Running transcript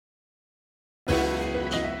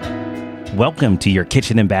Welcome to your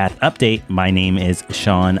Kitchen and Bath Update. My name is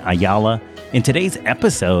Sean Ayala. In today's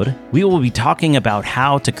episode, we will be talking about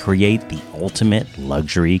how to create the ultimate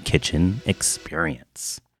luxury kitchen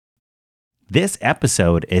experience. This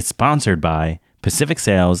episode is sponsored by Pacific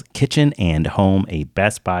Sales Kitchen and Home, a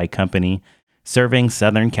Best Buy company serving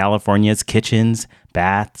Southern California's kitchens,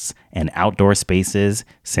 baths, and outdoor spaces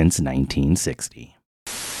since 1960.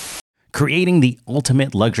 Creating the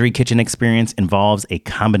ultimate luxury kitchen experience involves a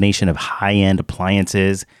combination of high-end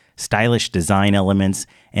appliances, stylish design elements,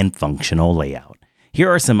 and functional layout. Here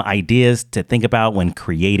are some ideas to think about when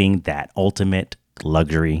creating that ultimate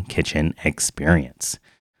luxury kitchen experience.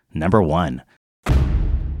 Number 1,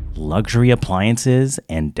 luxury appliances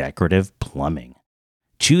and decorative plumbing.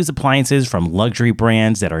 Choose appliances from luxury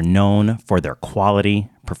brands that are known for their quality,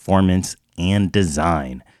 performance, and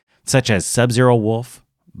design, such as Sub-Zero Wolf,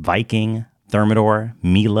 Viking, Thermador,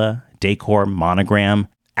 Miele, Decor, Monogram,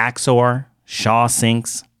 Axor, Shaw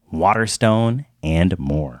Sinks, Waterstone, and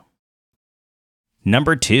more.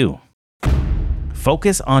 Number 2,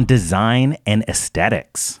 focus on design and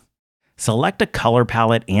aesthetics. Select a color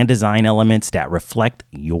palette and design elements that reflect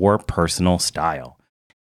your personal style.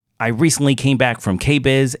 I recently came back from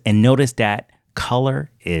KBIS and noticed that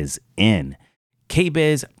color is in.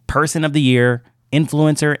 KBIS Person of the Year,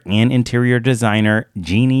 influencer and interior designer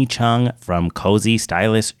Jeannie Chung from Cozy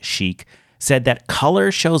Stylish Chic said that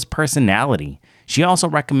color shows personality. She also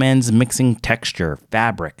recommends mixing texture,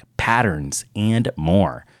 fabric, patterns, and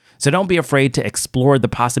more. So don't be afraid to explore the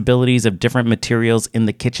possibilities of different materials in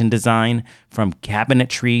the kitchen design. From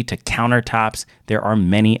cabinetry to countertops, there are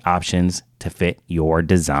many options to fit your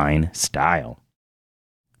design style.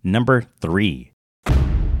 Number 3,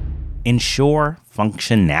 ensure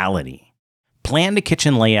functionality. Plan the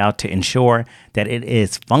kitchen layout to ensure that it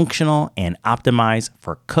is functional and optimized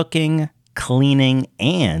for cooking, cleaning,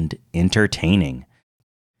 and entertaining.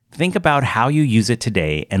 Think about how you use it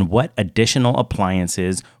today and what additional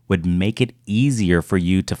appliances would make it easier for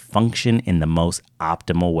you to function in the most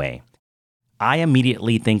optimal way. I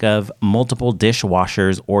immediately think of multiple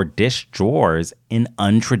dishwashers or dish drawers in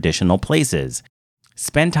untraditional places.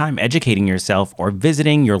 Spend time educating yourself or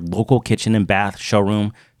visiting your local kitchen and bath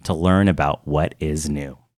showroom to learn about what is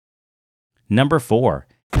new. Number 4,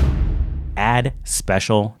 add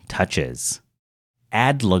special touches.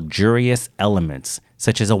 Add luxurious elements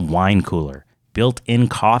such as a wine cooler, built-in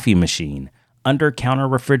coffee machine, under-counter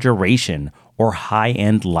refrigeration, or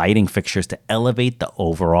high-end lighting fixtures to elevate the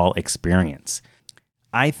overall experience.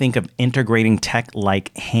 I think of integrating tech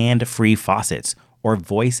like hand-free faucets or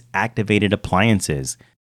voice-activated appliances.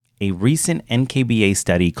 A recent NKBA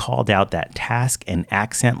study called out that task and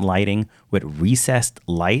accent lighting with recessed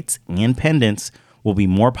lights and pendants will be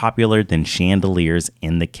more popular than chandeliers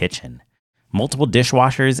in the kitchen. Multiple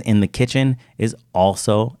dishwashers in the kitchen is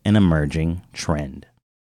also an emerging trend.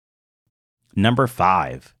 Number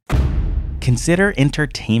 5, consider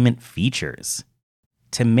entertainment features.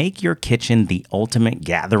 To make your kitchen the ultimate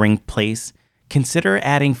gathering place, consider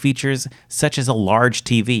adding features such as a large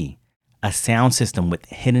TV, a sound system with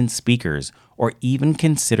hidden speakers, or even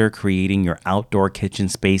consider creating your outdoor kitchen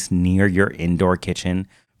space near your indoor kitchen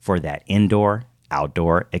for that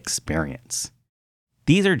indoor-outdoor experience.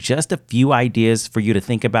 These are just a few ideas for you to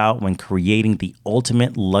think about when creating the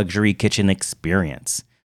ultimate luxury kitchen experience.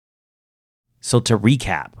 So to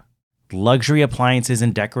recap, luxury appliances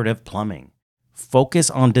and decorative plumbing,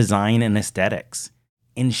 focus on design and aesthetics,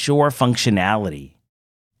 ensure functionality,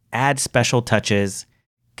 add special touches,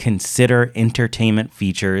 consider entertainment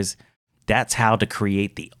features. That's how to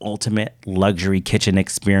create the ultimate luxury kitchen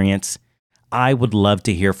experience. I would love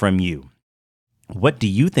to hear from you. What do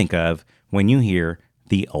you think of when you hear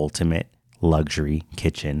the ultimate luxury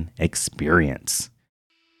kitchen experience?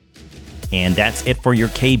 And that's it for your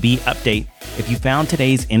KB update. If you found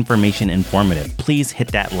today's information informative, please hit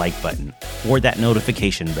that like button or that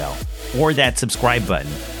notification bell or that subscribe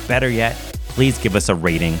button. Better yet, please give us a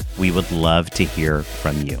rating. We would love to hear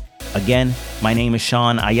from you. Again, my name is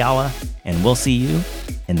Sean Ayala, and we'll see you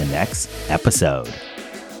in the next episode.